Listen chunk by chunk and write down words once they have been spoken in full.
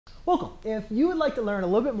Welcome. If you would like to learn a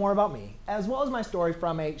little bit more about me, as well as my story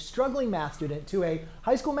from a struggling math student to a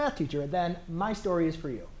high school math teacher, then my story is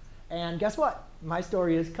for you. And guess what? My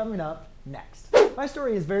story is coming up next. My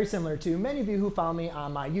story is very similar to many of you who found me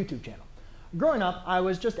on my YouTube channel. Growing up, I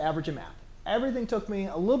was just average in math. Everything took me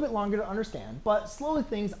a little bit longer to understand, but slowly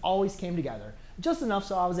things always came together, just enough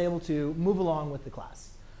so I was able to move along with the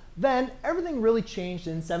class. Then everything really changed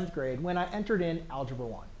in 7th grade when I entered in Algebra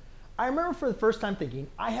 1. I remember for the first time thinking,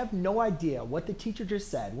 I have no idea what the teacher just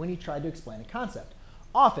said when he tried to explain a concept.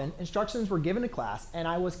 Often, instructions were given to class and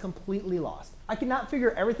I was completely lost. I could not figure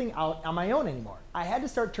everything out on my own anymore. I had to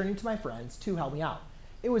start turning to my friends to help me out.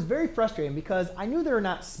 It was very frustrating because I knew they were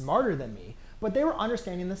not smarter than me, but they were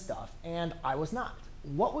understanding the stuff and I was not.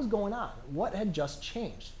 What was going on? What had just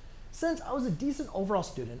changed? Since I was a decent overall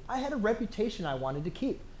student, I had a reputation I wanted to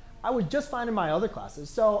keep. I was just fine in my other classes,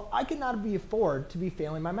 so I could not afford to be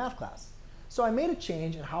failing my math class. So I made a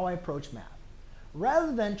change in how I approached math.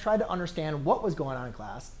 Rather than try to understand what was going on in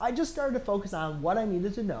class, I just started to focus on what I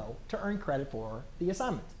needed to know to earn credit for the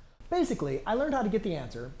assignment. Basically, I learned how to get the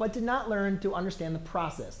answer, but did not learn to understand the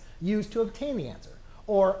process used to obtain the answer,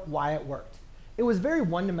 or why it worked. It was very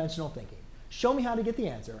one-dimensional thinking. Show me how to get the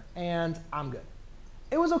answer, and I'm good.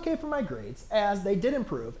 It was okay for my grades, as they did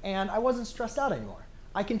improve, and I wasn't stressed out anymore.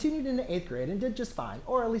 I continued into 8th grade and did just fine,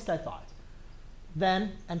 or at least I thought.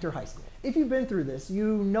 Then enter high school. If you've been through this,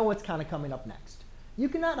 you know what's kind of coming up next. You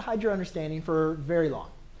cannot hide your understanding for very long.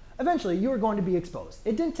 Eventually, you are going to be exposed.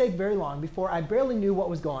 It didn't take very long before I barely knew what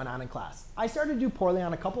was going on in class. I started to do poorly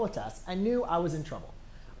on a couple of tests and knew I was in trouble.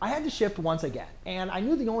 I had to shift once again, and I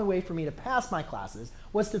knew the only way for me to pass my classes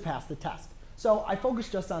was to pass the test. So I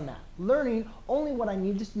focused just on that, learning only what I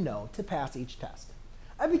needed to know to pass each test.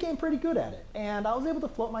 I became pretty good at it, and I was able to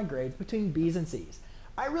float my grades between B's and C's.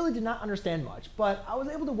 I really did not understand much, but I was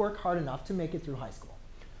able to work hard enough to make it through high school.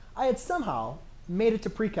 I had somehow made it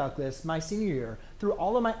to pre-calculus my senior year through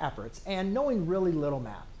all of my efforts and knowing really little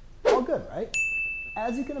math. All good, right?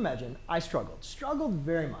 As you can imagine, I struggled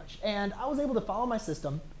very much, and I was able to follow my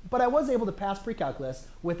system, but I was able to pass pre-calculus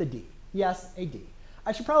with a D. Yes, a D.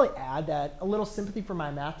 I should probably add that a little sympathy for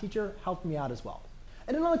my math teacher helped me out as well.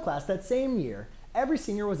 In another class that same year, every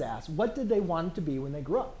senior was asked what did they want to be when they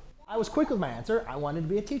grew up. I was quick with my answer. I wanted to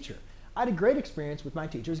be a teacher. I had a great experience with my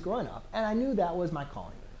teachers growing up, and I knew that was my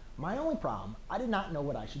calling. My only problem, I did not know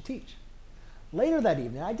what I should teach. Later that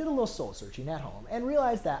evening, I did a little soul searching at home and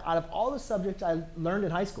realized that out of all the subjects I learned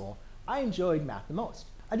in high school, I enjoyed math the most.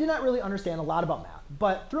 I did not really understand a lot about math,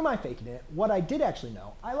 but through my faking it, what I did actually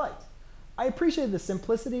know, I liked. I appreciated the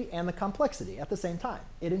simplicity and the complexity at the same time.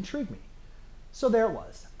 It intrigued me. So there it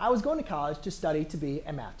was. I was going to college to study to be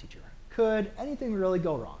a math teacher. Could anything really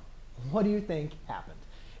go wrong? What do you think happened?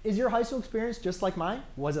 Is your high school experience just like mine?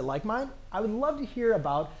 Was it like mine? I would love to hear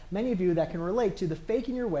about many of you that can relate to the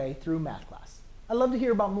faking your way through math class. I'd love to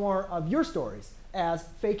hear about more of your stories as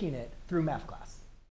faking it through math class.